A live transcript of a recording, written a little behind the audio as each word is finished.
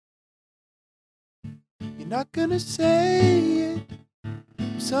You're not gonna say it,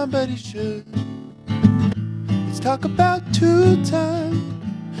 somebody should. Let's talk about two time.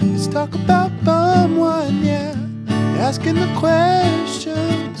 Let's talk about bum one, yeah. Asking the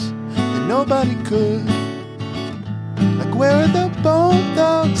questions that nobody could. Like, where are the bone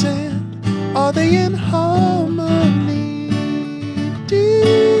thugs and are they in harmony? Do.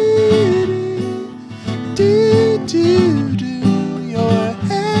 You're a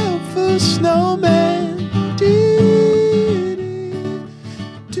helpful snowman.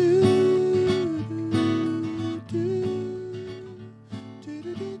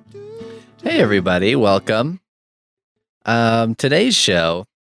 Hey everybody, welcome. Today's show,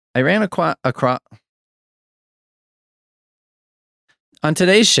 I ran across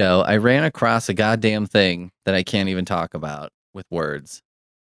a goddamn thing that I can't even talk about with words.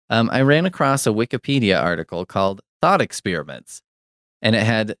 I ran across a Wikipedia article called Thought Experiments, and it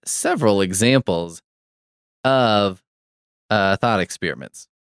had several examples of thought experiments.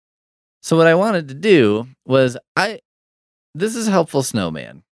 So what I wanted to do was, this is Helpful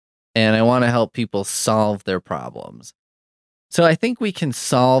Snowman, and I want to help people solve their problems. So I think we can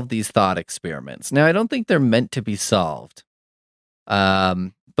solve these thought experiments. Now, I don't think they're meant to be solved.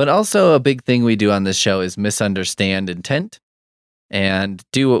 But also a big thing we do on this show is misunderstand intent and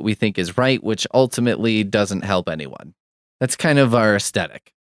do what we think is right, which ultimately doesn't help anyone. That's kind of our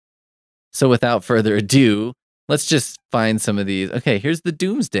aesthetic. So without further ado, let's just find some of these. Okay, here's the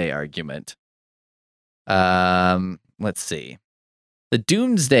doomsday argument. Let's see. The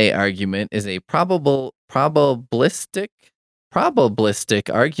doomsday argument is a probabilistic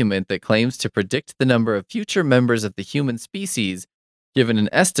argument that claims to predict the number of future members of the human species given an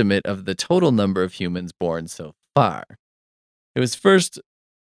estimate of the total number of humans born so far. It was first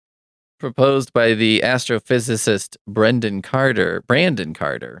proposed by the astrophysicist Brandon Carter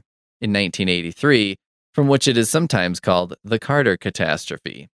in 1983, from which it is sometimes called the Carter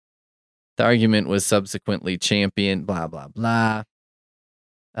catastrophe. The argument was subsequently championed, blah, blah, blah.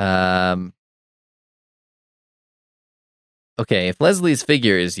 Okay, if Leslie's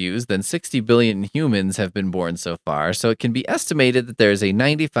figure is used, then 60 billion humans have been born so far, so it can be estimated that there is a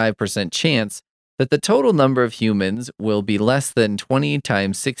 95% chance that the total number of humans will be less than 20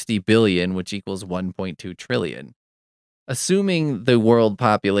 times 60 billion, which equals 1.2 trillion. Assuming the world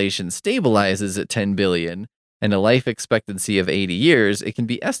population stabilizes at 10 billion and a life expectancy of 80 years, it can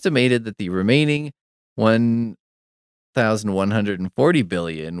be estimated that the remaining 1,140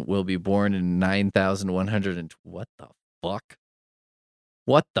 billion will be born in 9,100 what the fuck?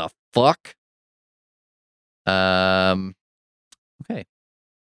 What the fuck? Okay.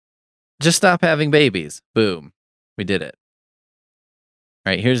 Just stop having babies. Boom. We did it.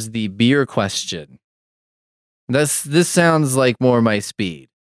 All right, here's the beer question. This sounds like more my speed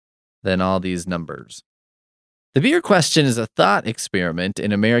than all these numbers. The beer question is a thought experiment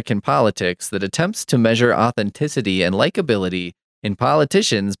in American politics that attempts to measure authenticity and likability in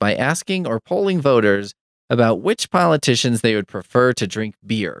politicians by asking or polling voters about which politicians they would prefer to drink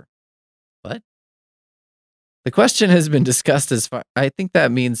beer. What? The question has been discussed as far... I think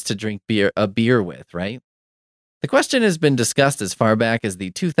that means to drink a beer with, right? The question has been discussed as far back as the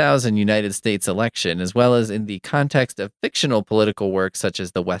 2000 United States election, as well as in the context of fictional political works such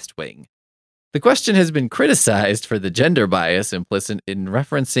as The West Wing. The question has been criticized for the gender bias implicit in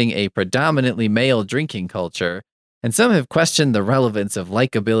referencing a predominantly male drinking culture, and some have questioned the relevance of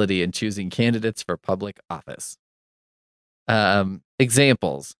likability in choosing candidates for public office.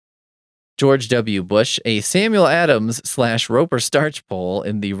 Examples. George W. Bush, a Samuel Adams / Roper Starch poll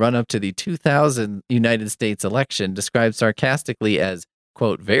in the run-up to the 2000 United States election described sarcastically as,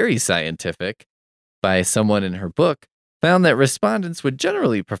 quote, very scientific by someone in her book, found that respondents would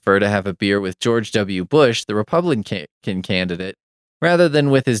generally prefer to have a beer with George W. Bush, the Republican candidate, rather than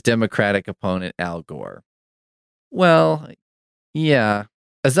with his Democratic opponent, Al Gore. Well, yeah.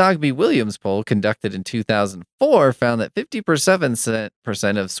 A Zogby Williams poll conducted in 2004 found that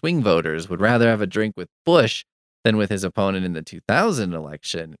 50% of swing voters would rather have a drink with Bush than with his opponent in the 2000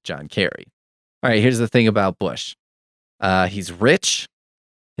 election, John Kerry. All right, here's the thing about Bush. He's rich.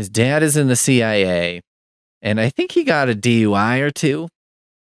 His dad is in the CIA. And I think he got a DUI or two.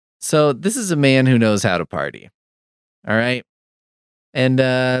 So this is a man who knows how to party. All right. And,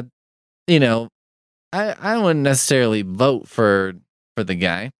 I wouldn't necessarily vote for the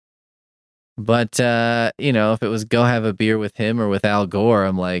guy. But, if it was go have a beer with him or with Al Gore,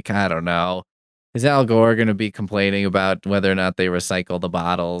 I'm like, I don't know. Is Al Gore going to be complaining about whether or not they recycle the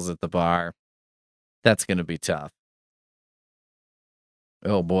bottles at the bar? That's going to be tough.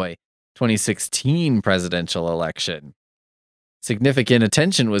 Oh boy. 2016 presidential election. Significant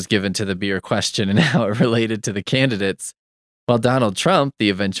attention was given to the beer question and how it related to the candidates, while Donald Trump, the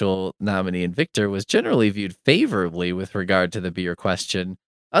eventual nominee and victor, was generally viewed favorably with regard to the beer question.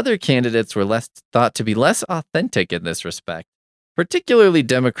 Other candidates were thought to be less authentic in this respect, particularly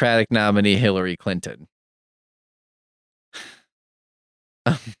Democratic nominee Hillary Clinton.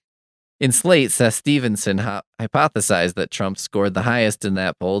 In Slate, Seth Stevenson hypothesized that Trump scored the highest in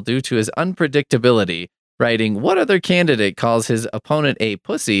that poll due to his unpredictability, writing, "What other candidate calls his opponent a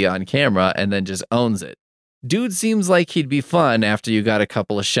pussy on camera and then just owns it? Dude seems like he'd be fun after you got a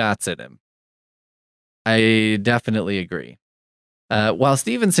couple of shots at him." I definitely agree. While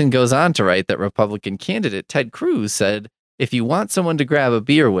Stevenson goes on to write that Republican candidate Ted Cruz said, "If you want someone to grab a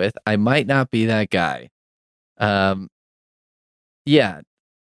beer with, I might not be that guy." Yeah.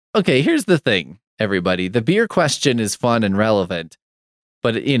 Okay, here's the thing, everybody. The beer question is fun and relevant,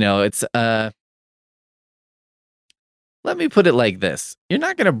 but it's let me put it like this. You're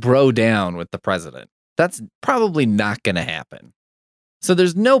not going to bro down with the president. That's probably not going to happen. So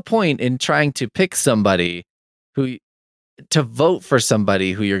there's no point in trying to pick somebody to vote for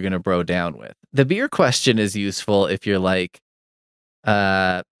somebody who you're going to bro down with. The beer question is useful if you're like,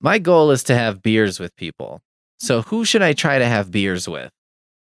 my goal is to have beers with people. So who should I try to have beers with?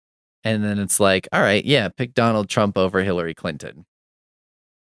 And then it's like, all right, yeah, pick Donald Trump over Hillary Clinton.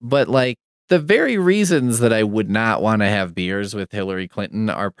 But like the very reasons that I would not want to have beers with Hillary Clinton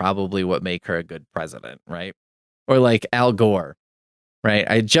are probably what make her a good president, right? Or like Al Gore, right?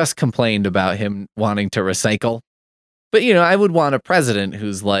 I just complained about him wanting to recycle. But, I would want a president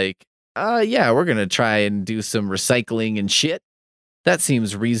who's like, yeah, we're going to try and do some recycling and shit. That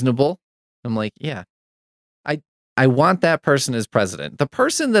seems reasonable. I'm like, yeah, I want that person as president. The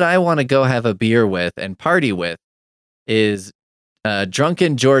person that I want to go have a beer with and party with is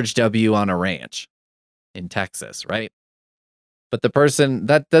drunken George W. on a ranch in Texas, right? But the person,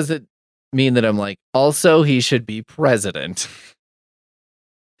 that doesn't mean that I'm like, also he should be president.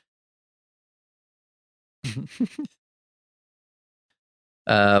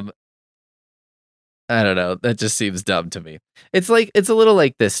 I don't know. That just seems dumb to me. It's a little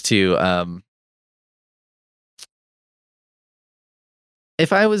like this too.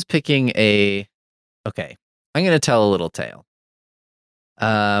 If I was picking okay, I'm going to tell a little tale.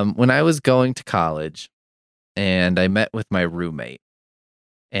 When I was going to college and I met with my roommate,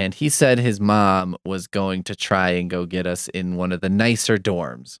 and he said his mom was going to try and go get us in one of the nicer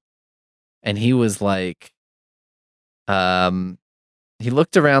dorms. And he was like, he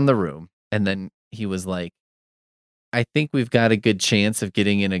looked around the room and then he was like, I think we've got a good chance of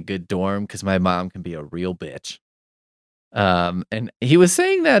getting in a good dorm because my mom can be a real bitch. And he was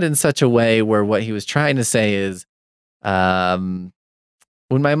saying that in such a way where what he was trying to say is, when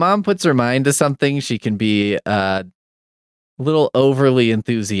my mom puts her mind to something, she can be a little overly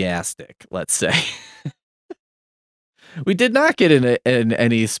enthusiastic, let's say. We did not get in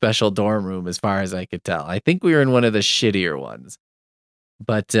any special dorm room as far as I could tell. I think we were in one of the shittier ones.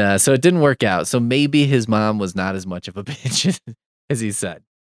 But so it didn't work out. So maybe his mom was not as much of a bitch as he said.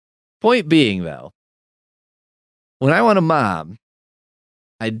 Point being, though, when I want a mom,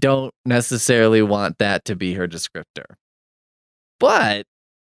 I don't necessarily want that to be her descriptor. But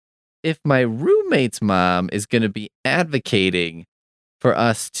if my roommate's mom is going to be advocating for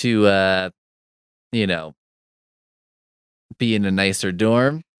us to, be in a nicer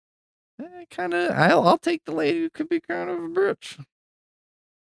dorm, I'll take the lady who could be kind of a bitch.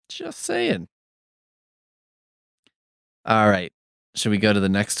 Just saying. All right. Should we go to the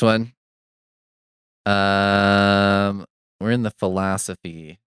next one? We're in the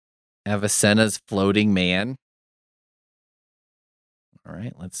philosophy. Avicenna's Floating Man. All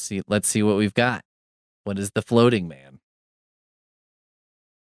right, let's see what we've got. What is the Floating Man?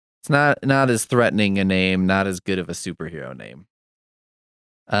 It's not as threatening a name, not as good of a superhero name.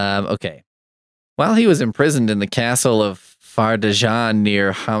 Okay. While he was imprisoned in the castle of Fardajan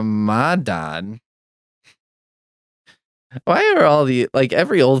near Hamadan. Why are all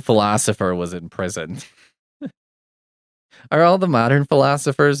every old philosopher was in prison? Are all the modern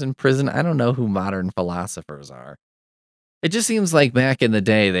philosophers in prison? I don't know who modern philosophers are. It just seems like back in the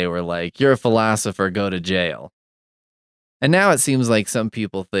day they were like, you're a philosopher, go to jail. And now it seems like some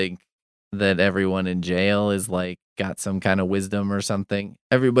people think that everyone in jail is got some kind of wisdom or something.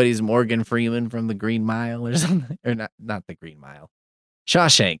 Everybody's Morgan Freeman from the Green Mile or something. Or not the Green Mile.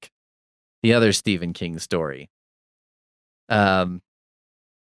 Shawshank, the other Stephen King story. And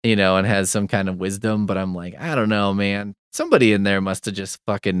has some kind of wisdom, but I'm like, I don't know, man. Somebody in there must have just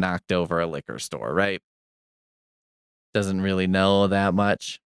fucking knocked over a liquor store, right? Doesn't really know that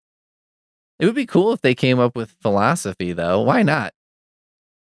much. It would be cool if they came up with philosophy, though. Why not?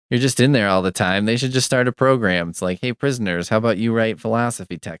 You're just in there all the time. They should just start a program. It's like, hey, prisoners, how about you write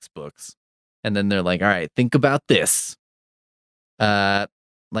philosophy textbooks? And then they're like, all right, think about this.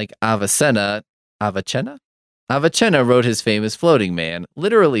 Like Avicenna wrote his famous Floating Man,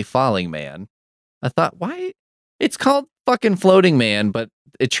 literally falling man. I thought, why? It's called fucking Floating Man, but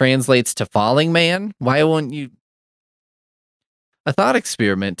it translates to falling man. Why won't you? A thought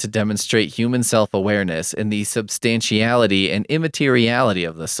experiment to demonstrate human self-awareness and the substantiality and immateriality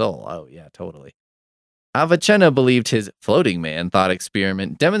of the soul. Oh, yeah, totally. Avicenna believed his Floating Man thought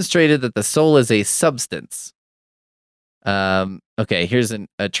experiment demonstrated that the soul is a substance. Okay, here's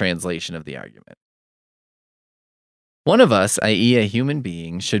a translation of the argument. One of us, i.e. a human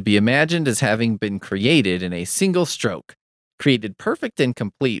being, should be imagined as having been created in a single stroke, created perfect and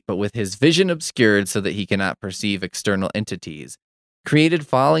complete, but with his vision obscured so that he cannot perceive external entities, created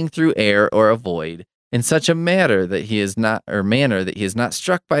falling through air or a void, in such a manner that he is not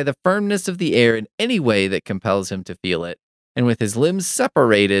struck by the firmness of the air in any way that compels him to feel it, and with his limbs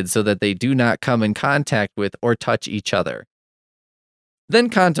separated so that they do not come in contact with or touch each other.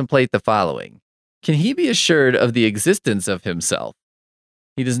 Then contemplate the following. Can he be assured of the existence of himself?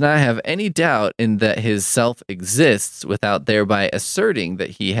 He does not have any doubt in that his self exists without thereby asserting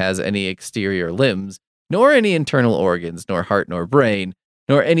that he has any exterior limbs, nor any internal organs, nor heart, nor brain,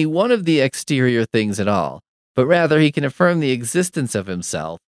 nor any one of the exterior things at all, but rather he can affirm the existence of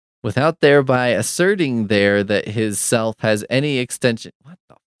himself without thereby asserting there that his self has any extension. What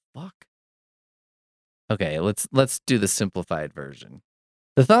the fuck? Okay, let's do the simplified version.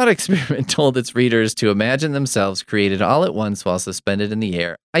 The thought experiment told its readers to imagine themselves created all at once while suspended in the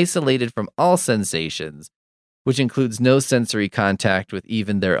air, isolated from all sensations, which includes no sensory contact with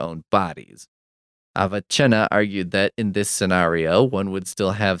even their own bodies. Avicenna argued that in this scenario, one would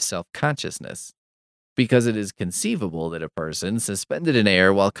still have self-consciousness. Because it is conceivable that a person suspended in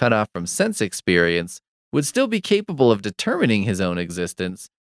air while cut off from sense experience would still be capable of determining his own existence,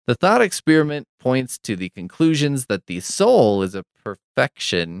 the thought experiment points to the conclusions that the soul is a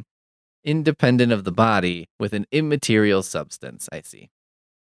perfection independent of the body with an immaterial substance. I see.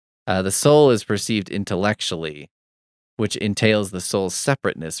 The soul is perceived intellectually, which entails the soul's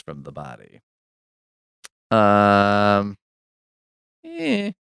separateness from the body. Okay,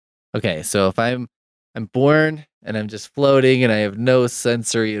 so if I'm born and I'm just floating and I have no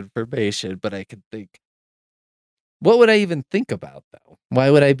sensory information, but I can think. What would I even think about, though? Why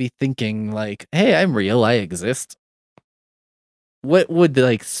would I be thinking like, hey, I'm real, I exist? What would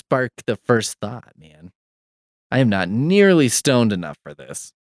like spark the first thought, man? I am not nearly stoned enough for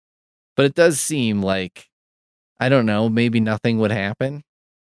this. But it does seem like, I don't know, maybe nothing would happen.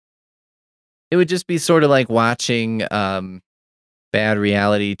 It would just be sort of like watching bad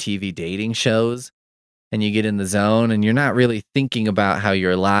reality TV dating shows, and you get in the zone and you're not really thinking about how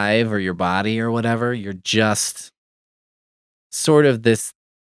you're alive or your body or whatever. You're just sort of this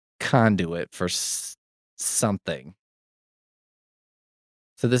conduit for something.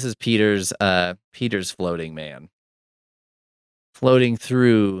 So this is Peter's Floating Man, floating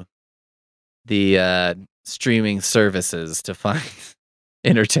through the streaming services to find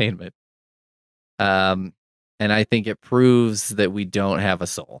entertainment. And I think it proves that we don't have a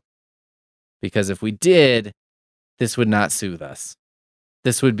soul. Because if we did, this would not soothe us.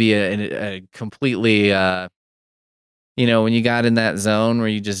 This would be a completely, when you got in that zone where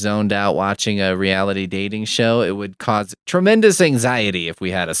you just zoned out watching a reality dating show, it would cause tremendous anxiety if we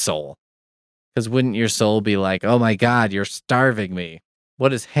had a soul. Because wouldn't your soul be like, oh my God, you're starving me.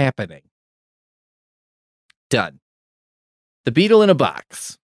 What is happening? Done. The Beetle in a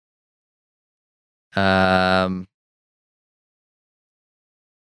Box.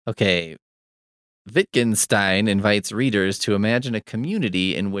 Okay. Wittgenstein invites readers to imagine a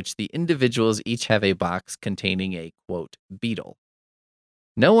community in which the individuals each have a box containing a, quote, beetle.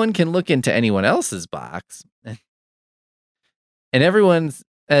 No one can look into anyone else's box, and everyone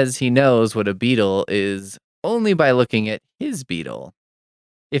says he knows what a beetle is only by looking at his beetle.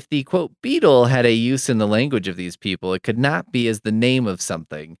 If the, quote, beetle had a use in the language of these people, it could not be as the name of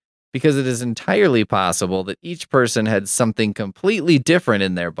something, because it is entirely possible that each person had something completely different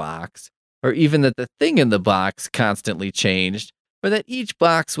in their box, or even that the thing in the box constantly changed, or that each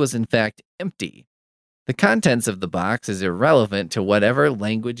box was in fact empty. The contents of the box is irrelevant to whatever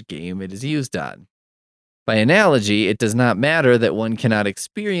language game it is used on. By analogy, it does not matter that one cannot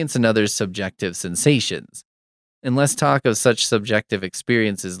experience another's subjective sensations. Unless talk of such subjective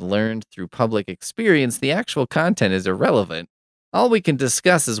experiences learned through public experience, the actual content is irrelevant. All we can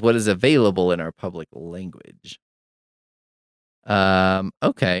discuss is what is available in our public language.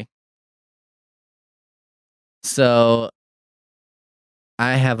 Okay. So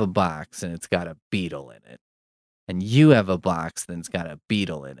I have a box and it's got a beetle in it. And you have a box that's got a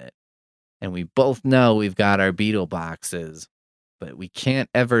beetle in it. And we both know we've got our beetle boxes, but we can't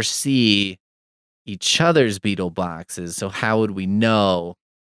ever see each other's beetle boxes. So how would we know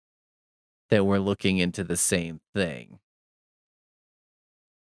that we're looking into the same thing?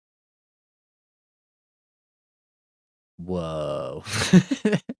 Whoa.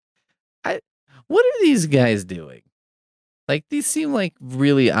 What are these guys doing? Like, these seem like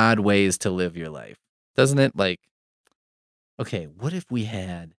really odd ways to live your life, doesn't it? Like, okay, what if we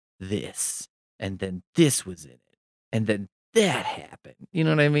had this and then this was in it and then that happened? You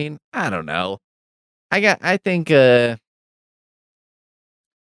know what I mean? I don't know. I think, who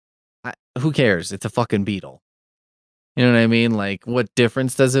cares? It's a fucking beetle. You know what I mean? Like, what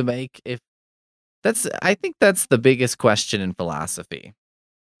difference does it make? I think that's the biggest question in philosophy.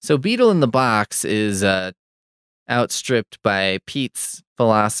 So, Beetle in the Box is outstripped by Pete's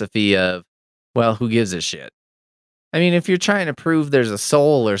philosophy of, well, who gives a shit? I mean, if you're trying to prove there's a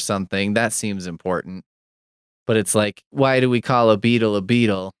soul or something, that seems important. But it's like, why do we call a beetle a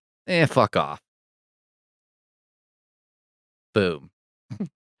beetle? Fuck off. Boom.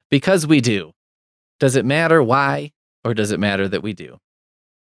 Because we do. Does it matter why, or does it matter that we do?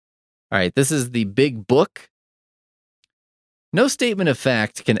 All right, this is the big book. No statement of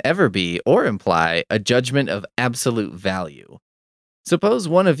fact can ever be or imply a judgment of absolute value. Suppose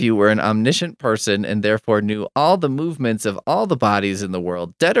one of you were an omniscient person and therefore knew all the movements of all the bodies in the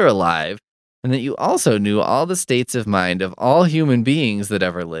world, dead or alive, and that you also knew all the states of mind of all human beings that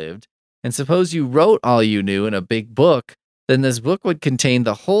ever lived. And suppose you wrote all you knew in a big book, then this book would contain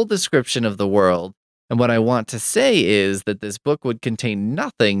the whole description of the world. And what I want to say is that this book would contain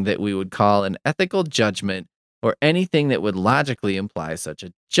nothing that we would call an ethical judgment or anything that would logically imply such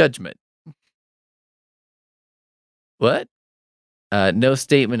a judgment. What? No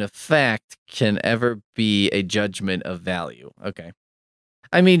statement of fact can ever be a judgment of value. Okay.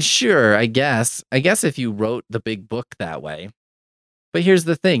 I mean, sure, I guess if you wrote the big book that way. But here's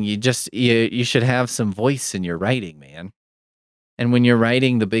the thing, you should have some voice in your writing, man. And when you're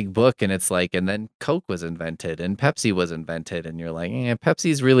writing the big book and it's like, and then Coke was invented and Pepsi was invented, and you're like,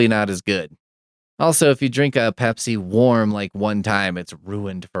 Pepsi's really not as good. Also, if you drink a Pepsi warm like one time, it's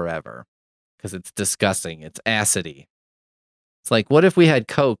ruined forever because it's disgusting. It's acidy. It's like, what if we had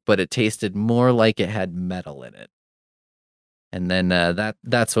Coke, but it tasted more like it had metal in it? And then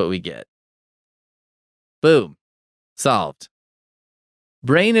that's what we get. Boom. Solved.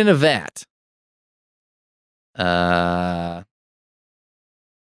 Brain in a vat.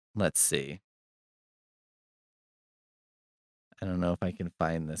 Let's see. I don't know if I can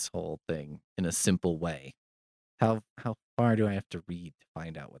find this whole thing in a simple way. How far do I have to read to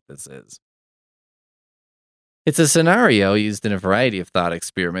find out what this is? It's a scenario used in a variety of thought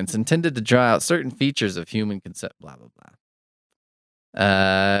experiments intended to draw out certain features of human concept, blah, blah,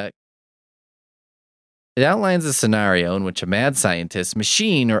 blah. It outlines a scenario in which a mad scientist,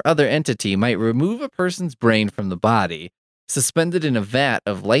 machine, or other entity might remove a person's brain from the body, suspended in a vat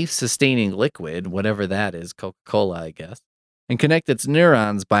of life-sustaining liquid, whatever that is, Coca-Cola, I guess, and connect its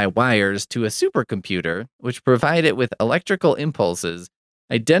neurons by wires to a supercomputer, which provide it with electrical impulses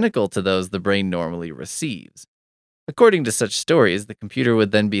identical to those the brain normally receives. According to such stories, the computer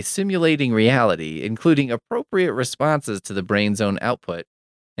would then be simulating reality, including appropriate responses to the brain's own output,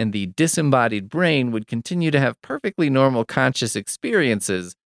 and the disembodied brain would continue to have perfectly normal conscious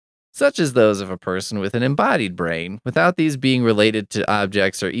experiences, such as those of a person with an embodied brain, without these being related to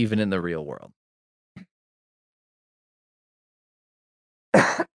objects or even in the real world.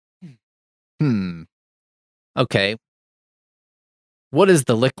 Okay. What is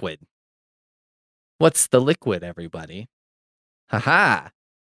the liquid? What's the liquid, everybody? Haha.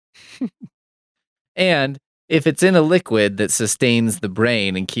 And if it's in a liquid that sustains the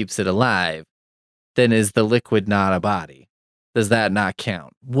brain and keeps it alive, then is the liquid not a body? Does that not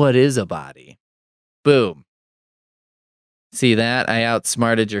count? What is a body? Boom. See that? I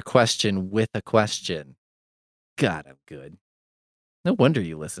outsmarted your question with a question. God, I'm good. No wonder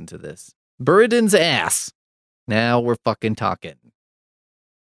you listen to this. Buridan's ass. Now we're fucking talking.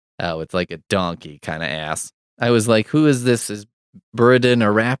 Oh, it's like a donkey kind of ass. I was like, who is this? Is Buridan a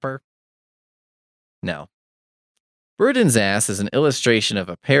rapper? No. Buridan's ass is an illustration of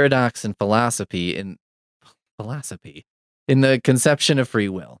a paradox in philosophy in the conception of free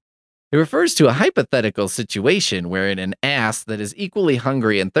will. It refers to a hypothetical situation wherein an ass that is equally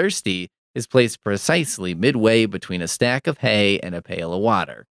hungry and thirsty is placed precisely midway between a stack of hay and a pail of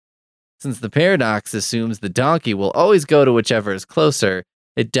water. Since the paradox assumes the donkey will always go to whichever is closer,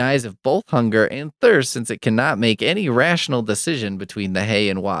 It dies of both hunger and thirst since it cannot make any rational decision between the hay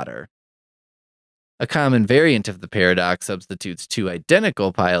and water. A common variant of the paradox substitutes two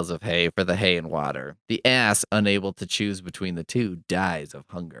identical piles of hay for the hay and water. The ass, unable to choose between the two, dies of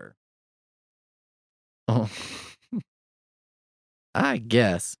hunger. Oh, I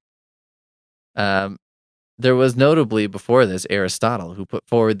guess. There was notably before this Aristotle, who put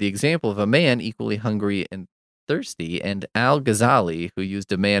forward the example of a man equally hungry and thirsty, and Al-Ghazali, who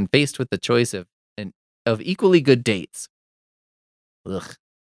used a man faced with the choice of equally good dates. Ugh.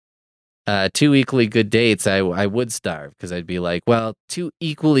 Two equally good dates, I would starve, because I'd be like, well, two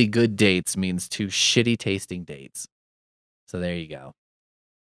equally good dates means two shitty tasting dates. So there you go.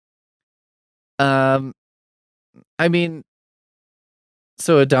 I mean,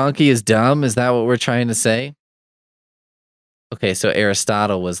 so a donkey is dumb? Is that what we're trying to say? Okay, so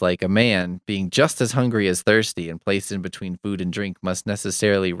Aristotle was like, a man, being just as hungry as thirsty and placed in between food and drink, must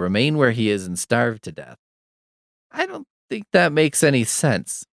necessarily remain where he is and starve to death. I don't think that makes any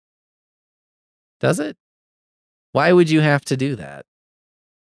sense. Does it? Why would you have to do that?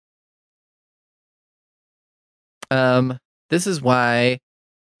 This is why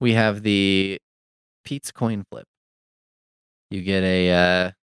we have the Pete's coin flip. You get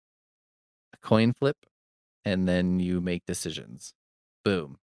a coin flip, and then you make decisions.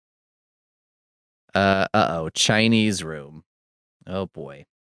 Boom. Chinese room. Oh boy.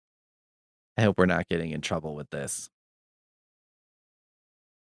 I hope we're not getting in trouble with this.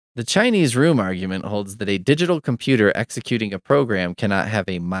 The Chinese room argument holds that a digital computer executing a program cannot have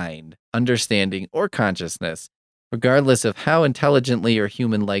a mind, understanding, or consciousness, regardless of how intelligently or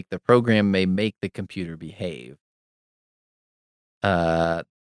human-like the program may make the computer behave. What?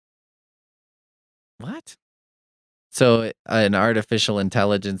 So an artificial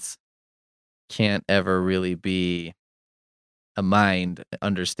intelligence can't ever really be a mind,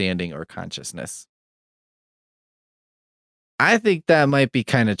 understanding, or consciousness. I think that might be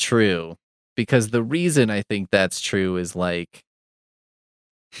kind of true, because the reason I think that's true is like,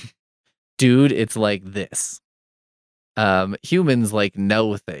 dude, it's like this. Humans like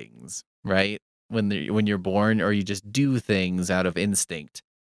know things, right? When you're born, or you just do things out of instinct.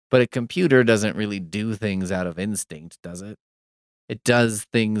 But a computer doesn't really do things out of instinct, does it? It does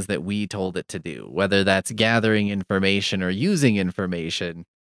things that we told it to do, whether that's gathering information or using information.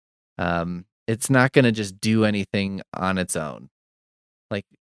 It's not going to just do anything on its own. Like,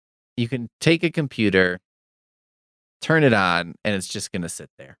 you can take a computer, turn it on, and it's just going to sit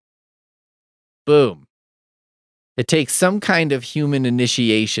there. Boom. It takes some kind of human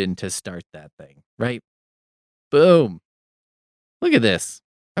initiation to start that thing, right? Boom. Look at this.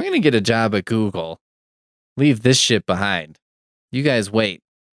 I'm going to get a job at Google. Leave this shit behind. You guys wait.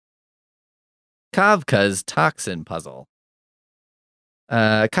 Kafka's Toxin Puzzle.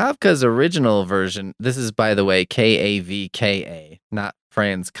 Kafka's original version, this is, by the way, Kavka, not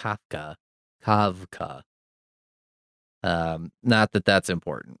Franz Kafka. Kafka. Not that that's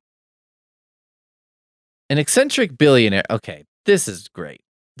important. An eccentric billionaire. Okay, this is great.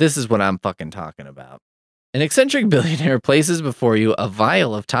 This is what I'm fucking talking about. An eccentric billionaire places before you a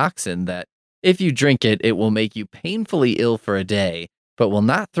vial of toxin that, if you drink it, it will make you painfully ill for a day, but will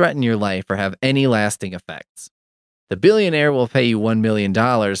not threaten your life or have any lasting effects. The billionaire will pay you $1 million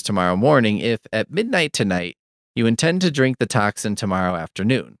tomorrow morning if, at midnight tonight, you intend to drink the toxin tomorrow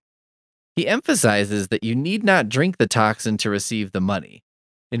afternoon. He emphasizes that you need not drink the toxin to receive the money.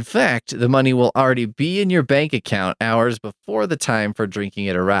 In fact, the money will already be in your bank account hours before the time for drinking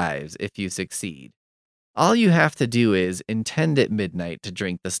it arrives if you succeed. All you have to do is intend at midnight to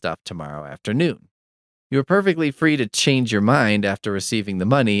drink the stuff tomorrow afternoon. You are perfectly free to change your mind after receiving the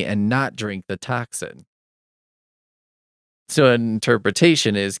money and not drink the toxin. So an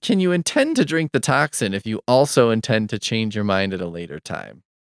interpretation is, can you intend to drink the toxin if you also intend to change your mind at a later time?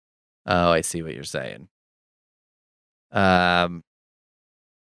 Oh, I see what you're saying.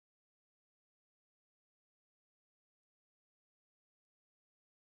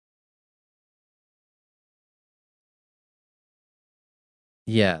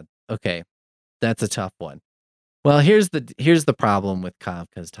 Yeah, okay. That's a tough one. Well, here's the problem with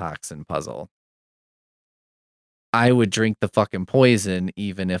Kafka's Toxin Puzzle. I would drink the fucking poison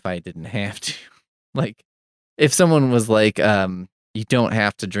even if I didn't have to. Like, if someone was like, you don't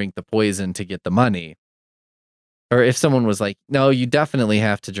have to drink the poison to get the money. Or if someone was like, no, you definitely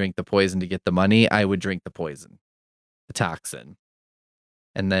have to drink the poison to get the money, I would drink the poison, the toxin,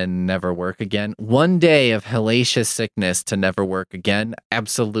 and then never work again. One day of hellacious sickness to never work again,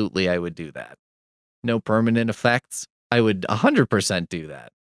 absolutely I would do that. No permanent effects, I would 100% do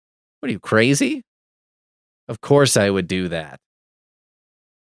that. What are you, crazy? Of course I would do that.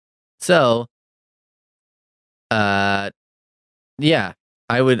 So, yeah,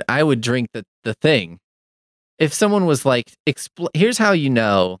 I would drink the thing. If someone was like, here's how you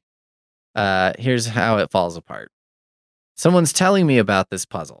know, here's how it falls apart. Someone's telling me about this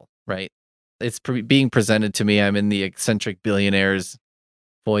puzzle, right? It's being presented to me. I'm in the eccentric billionaire's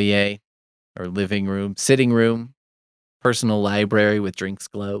foyer or living room, sitting room, personal library with drinks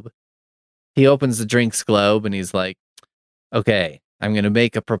globe. He opens the drinks globe and he's like, okay, I'm going to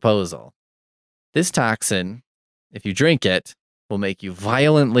make a proposal. This toxin, if you drink it, will make you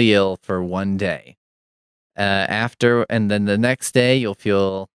violently ill for 1 day. And then the next day, you'll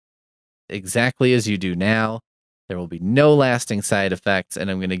feel exactly as you do now. There will be no lasting side effects,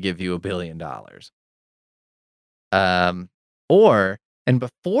 and I'm going to give you $1 billion. And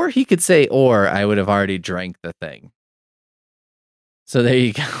before he could say or, I would have already drank the thing. So there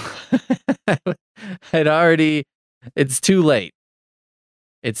you go. It's too late.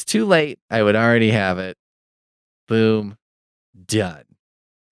 It's too late. I would already have it. Boom. Done.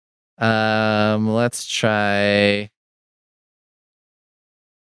 Let's try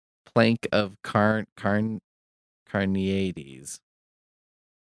plank of Carneades.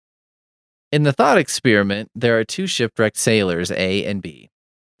 In the thought experiment, there are 2 shipwrecked sailors, A and B.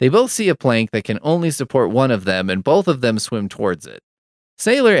 They both see a plank that can only support one of them, and both of them swim towards it.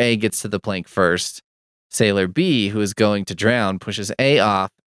 Sailor A gets to the plank first. Sailor B, who is going to drown, pushes A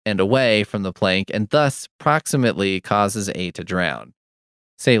off and away from the plank, and thus proximately causes A to drown.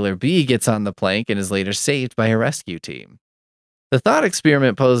 Sailor B gets on the plank and is later saved by a rescue team. The thought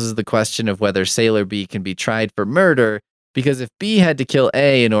experiment poses the question of whether Sailor B can be tried for murder, because if B had to kill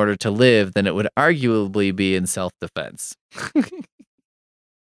A in order to live, then it would arguably be in self-defense.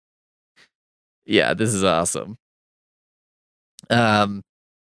 Yeah, this is awesome.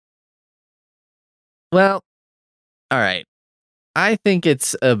 Well, all right. I think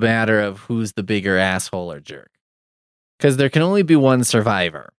it's a matter of who's the bigger asshole or jerk. Because there can only be one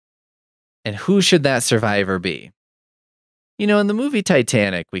survivor. And who should that survivor be? You know, in the movie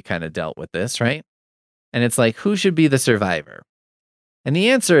Titanic, we kind of dealt with this, right? And it's like, who should be the survivor? And the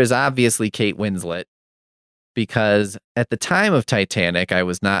answer is obviously Kate Winslet. Because at the time of Titanic, I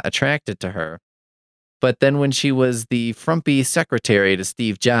was not attracted to her. But then when she was the frumpy secretary to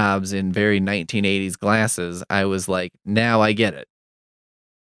Steve Jobs in very 1980s glasses, I was like, now I get it.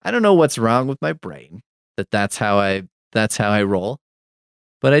 I don't know what's wrong with my brain. That's how I roll.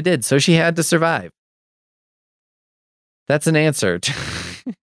 But I did. So she had to survive. That's an answer.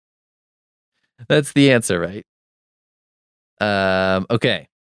 That's the answer, right? Okay.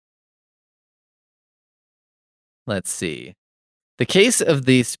 Let's see. The case of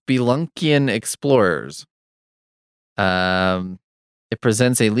the Spelunkian explorers. It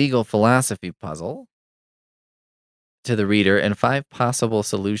presents a legal philosophy puzzle to the reader and 5 possible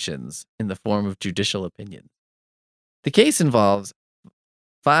solutions in the form of judicial opinion. The case involves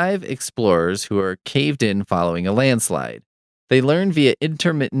 5 explorers who are caved in following a landslide. They learn via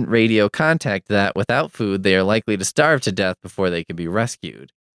intermittent radio contact that without food, they are likely to starve to death before they can be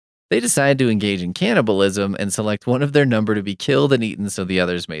rescued. They decide to engage in cannibalism and select one of their number to be killed and eaten so the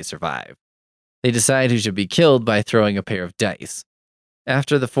others may survive. They decide who should be killed by throwing a pair of dice.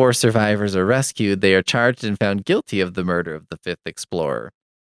 After the 4 survivors are rescued, they are charged and found guilty of the murder of the 5th explorer.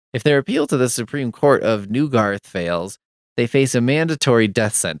 If their appeal to the Supreme Court of Newgarth fails, they face a mandatory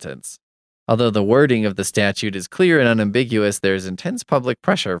death sentence. Although the wording of the statute is clear and unambiguous, there is intense public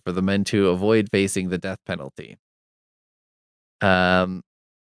pressure for the men to avoid facing the death penalty.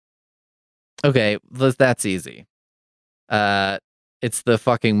 Okay, that's easy. It's the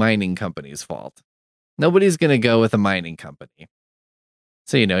fucking mining company's fault. Nobody's going to go with a mining company.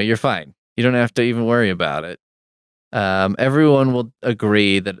 So, you're fine. You don't have to even worry about it. Everyone will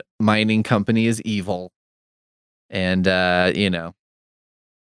agree that mining company is evil. And, hey,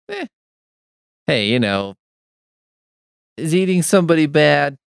 is eating somebody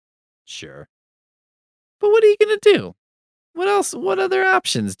bad? Sure. But what are you going to do? What else? What other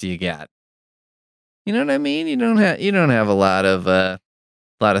options do you got? You know what I mean? You don't have a lot of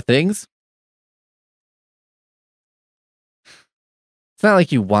things. It's not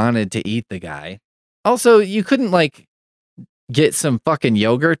like you wanted to eat the guy. Also, you couldn't get some fucking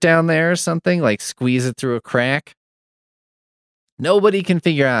yogurt down there or something, squeeze it through a crack. Nobody can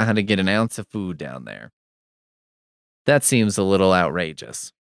figure out how to get an ounce of food down there. That seems a little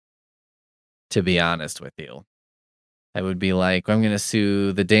outrageous, to be honest with you. I would be like, I'm going to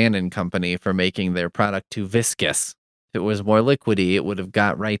sue the Dannon company for making their product too viscous. If it was more liquidy, it would have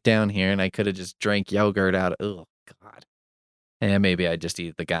got right down here and I could have just drank yogurt out of, oh, God. And maybe I'd just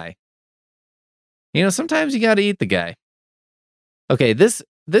eat the guy. Sometimes you got to eat the guy. Okay, this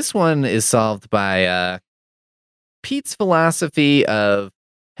this one is solved by Pete's philosophy of,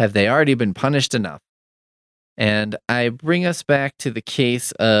 have they already been punished enough? And I bring us back to the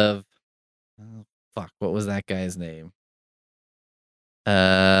case of, oh, fuck, what was that guy's name?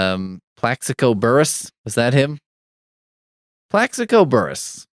 Plaxico Burrus, was that him? Plaxico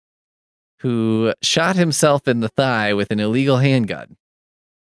Burrus, who shot himself in the thigh with an illegal handgun.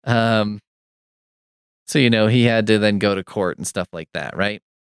 So, he had to then go to court and stuff like that, right?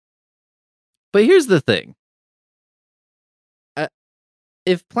 But here's the thing.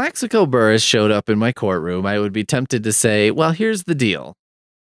 If Plaxico Burrus showed up in my courtroom, I would be tempted to say, well, here's the deal.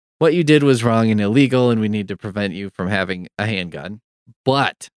 What you did was wrong and illegal, and we need to prevent you from having a handgun.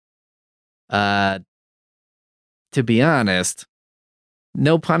 But, to be honest,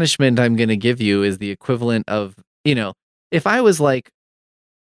 no punishment I'm going to give you is the equivalent of, if I was like,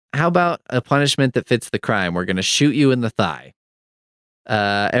 how about a punishment that fits the crime? We're going to shoot you in the thigh.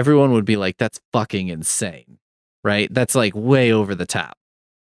 Everyone would be like, that's fucking insane, right? That's like way over the top.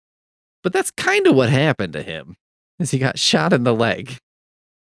 But that's kind of what happened to him, is he got shot in the leg.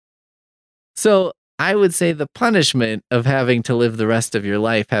 So I would say the punishment of having to live the rest of your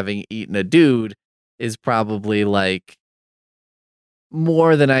life having eaten a dude is probably like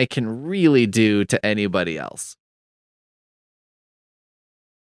more than I can really do to anybody else.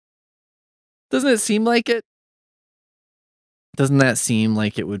 Doesn't it seem like it? Doesn't that seem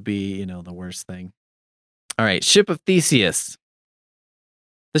like it would be, the worst thing? All right, Ship of Theseus.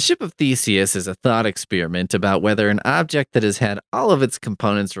 The Ship of Theseus is a thought experiment about whether an object that has had all of its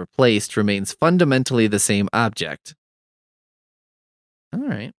components replaced remains fundamentally the same object. All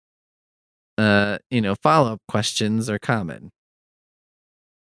right. Follow-up questions are common.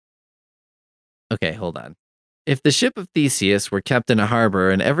 Okay, hold on. If the Ship of Theseus were kept in a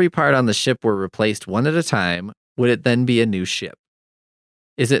harbor and every part on the ship were replaced one at a time, would it then be a new ship?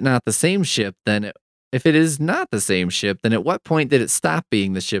 Is it not the same ship, then if it is not the same ship, then at what point did it stop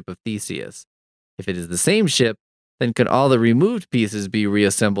being the Ship of Theseus? If it is the same ship, then could all the removed pieces be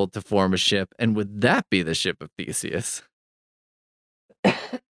reassembled to form a ship, and would that be the Ship of Theseus?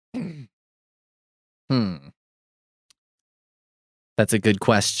 That's a good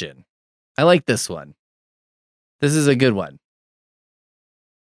question. I like this one. This is a good one.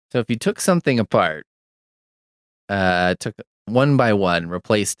 So if you took something apart, took one by one,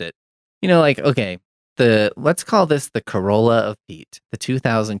 replaced it, okay, let's call this the Corolla of Pete, the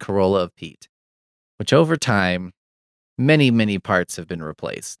 2000 Corolla of Pete, which over time, many, many parts have been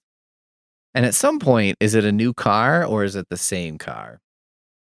replaced. And at some point, is it a new car or is it the same car?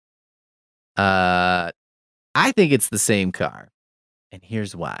 I think it's the same car. And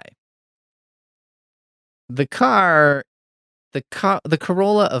here's why. The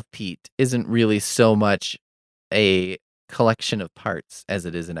Corolla of Pete isn't really so much a collection of parts as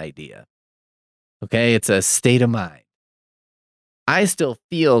it is an idea. Okay, it's a state of mind. I still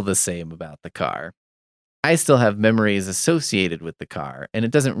feel the same about the car. I still have memories associated with the car, and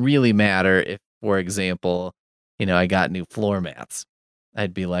it doesn't really matter if, for example, I got new floor mats.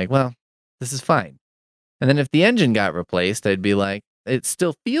 I'd be like, well, this is fine. And then if the engine got replaced, I'd be like, it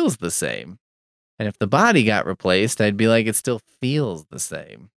still feels the same. And if the body got replaced, I'd be like, it still feels the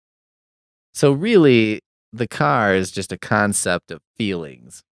same. So really, the car is just a concept of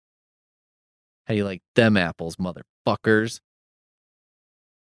feelings. How you like them apples, motherfuckers?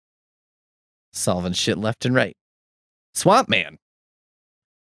 Solving shit left and right. Swamp Man.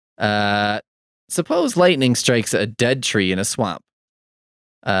 Suppose lightning strikes a dead tree in a swamp.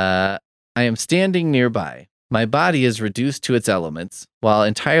 I am standing nearby. My body is reduced to its elements, while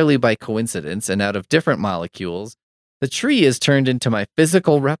entirely by coincidence and out of different molecules, the tree is turned into my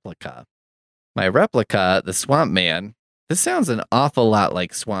physical replica. My replica, the Swamp Man, this sounds an awful lot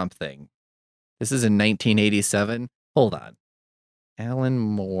like Swamp Thing. This is in 1987. Hold on. Alan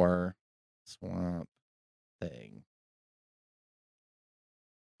Moore, Swamp Thing.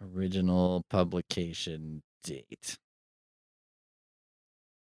 Original publication date.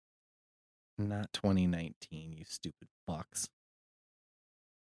 Not 2019, you stupid fucks.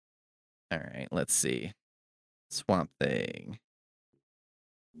 All right, let's see. Swamp Thing.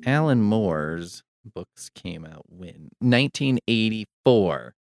 Alan Moore's books came out when?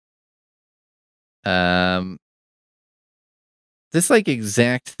 1984. This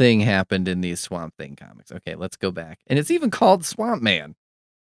exact thing happened in these Swamp Thing comics. Okay, let's go back. And it's even called Swamp Man.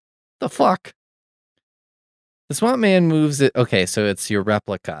 The fuck? The Swamp Man moves it. Okay, so it's your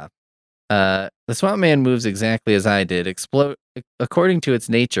replica. The Swamp Man moves exactly as I did. According to its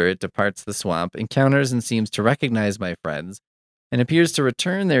nature, it departs the swamp, encounters and seems to recognize my friends, and appears to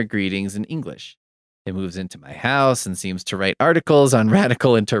return their greetings in English. It moves into my house and seems to write articles on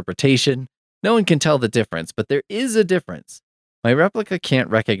radical interpretation. No one can tell the difference, but there is a difference. My replica can't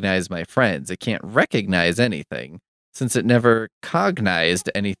recognize my friends. It can't recognize anything, since it never cognized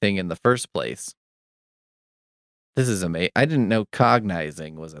anything in the first place. This is amazing. I didn't know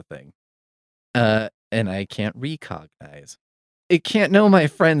cognizing was a thing. And I can't recognize. It can't know my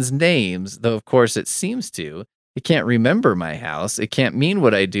friends' names, though of course it seems to. It can't remember my house. It can't mean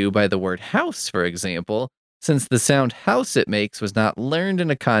what I do by the word house, for example, since the sound house it makes was not learned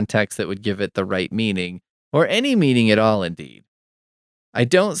in a context that would give it the right meaning, or any meaning at all, indeed. I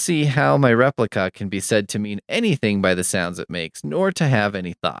don't see how my replica can be said to mean anything by the sounds it makes, nor to have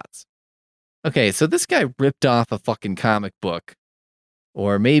any thoughts. Okay, so this guy ripped off a fucking comic book,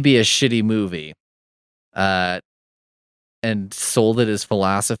 or maybe a shitty movie, and sold it as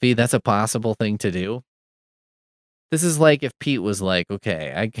philosophy. That's a possible thing to do. This is like if Pete was like,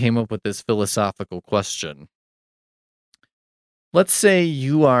 okay, I came up with this philosophical question. Let's say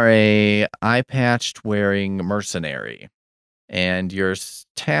you are a eye-patched wearing mercenary, and you're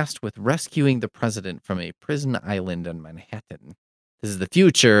tasked with rescuing the president from a prison island on Manhattan. This is the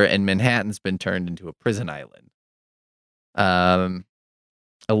future, and Manhattan's been turned into a prison island.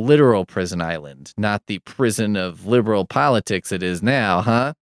 A literal prison island, not the prison of liberal politics it is now,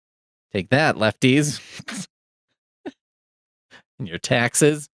 huh? Take that, lefties. And your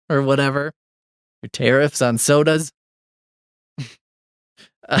taxes or whatever. Your tariffs on sodas.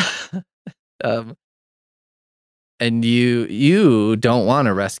 And you don't want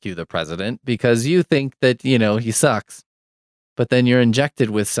to rescue the president because you think that, he sucks. But then you're injected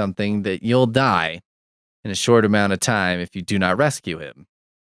with something that you'll die in a short amount of time if you do not rescue him.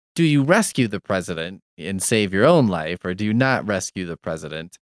 Do you rescue the president and save your own life, or do you not rescue the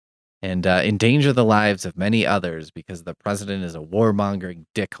president and endanger the lives of many others because the president is a warmongering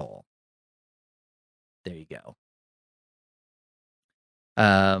dickhole? There you go.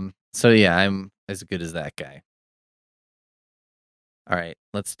 So yeah, I'm as good as that guy. All right,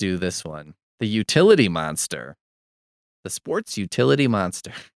 let's do this one. The utility monster. The sports utility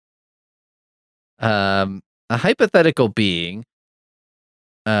monster. A hypothetical being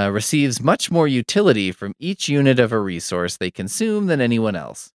receives much more utility from each unit of a resource they consume than anyone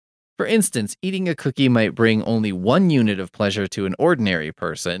else. For instance, eating a cookie might bring only 1 unit of pleasure to an ordinary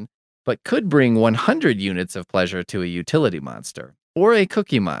person, but could bring 100 units of pleasure to a utility monster, or a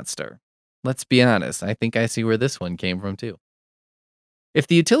cookie monster. Let's be honest, I think I see where this one came from too. If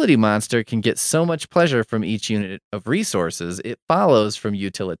the utility monster can get so much pleasure from each unit of resources, it follows from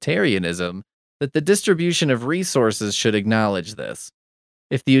utilitarianism that the distribution of resources should acknowledge this.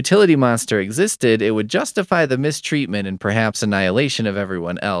 If the utility monster existed, it would justify the mistreatment and perhaps annihilation of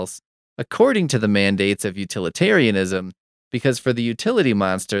everyone else, according to the mandates of utilitarianism, because for the utility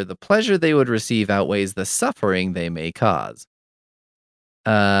monster, the pleasure they would receive outweighs the suffering they may cause.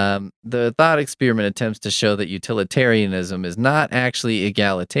 The thought experiment attempts to show that utilitarianism is not actually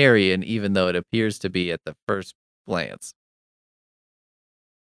egalitarian, even though it appears to be at the first glance.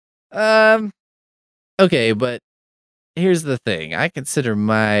 Okay, but here's the thing. I consider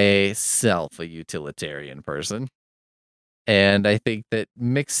myself a utilitarian person. And I think that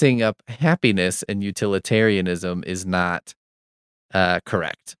mixing up happiness and utilitarianism is not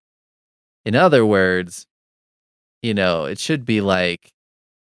correct. In other words, it should be like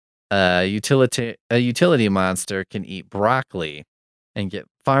a utility monster can eat broccoli and get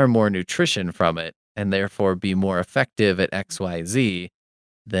far more nutrition from it, and therefore be more effective at XYZ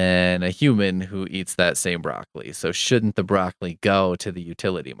than a human who eats that same broccoli. So shouldn't the broccoli go to the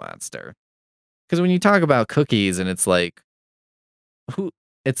utility monster? Because when you talk about cookies and it's like,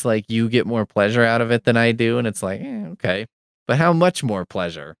 you get more pleasure out of it than I do, and it's like, okay, but how much more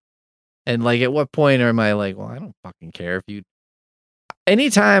pleasure? And like, at what point am I like, well, I don't fucking care if you.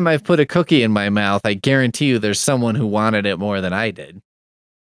 Anytime I've put a cookie in my mouth, I guarantee you there's someone who wanted it more than I did.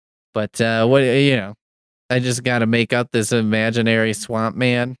 But I just got to make up this imaginary swamp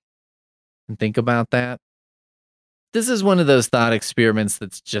man and think about that. This is one of those thought experiments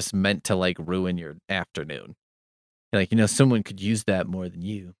that's just meant to like ruin your afternoon. Like, someone could use that more than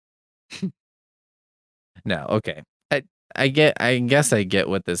you. No, okay. I guess I get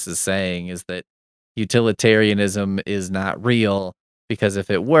what this is saying, is that utilitarianism is not real, because if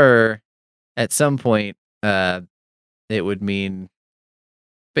it were, at some point, it would mean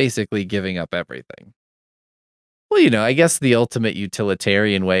basically giving up everything. Well, I guess the ultimate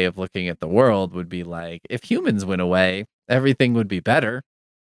utilitarian way of looking at the world would be like, if humans went away, everything would be better.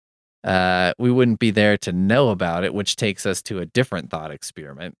 We wouldn't be there to know about it, which takes us to a different thought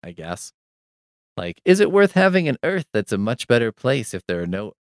experiment, I guess. Like, is it worth having an Earth that's a much better place if there are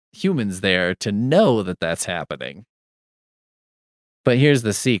no humans there to know that that's happening. But here's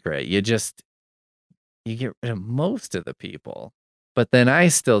the secret. You get rid of most of the people. But then I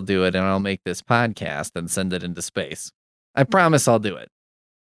still do it, and I'll make this podcast and send it into space. I promise I'll do it.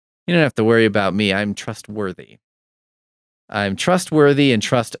 You don't have to worry about me. I'm trustworthy. I'm trustworthy and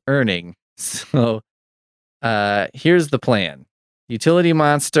trust earning. So here's the plan. Utility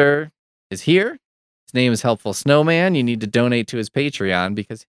Monster is here. His name is Helpful Snowman. You need to donate to his Patreon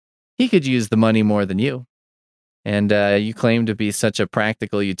because he could use the money more than you. And you claim to be such a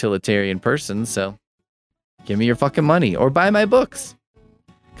practical utilitarian person, so give me your fucking money or buy my books.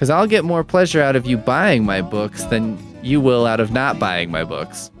 Because I'll get more pleasure out of you buying my books than you will out of not buying my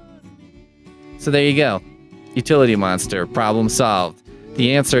books. So there you go. Utility Monster, problem solved.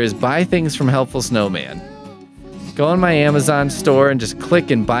 The answer is buy things from Helpful Snowman. Go on my Amazon store and just click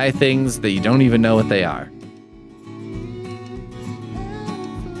and buy things that you don't even know what they are.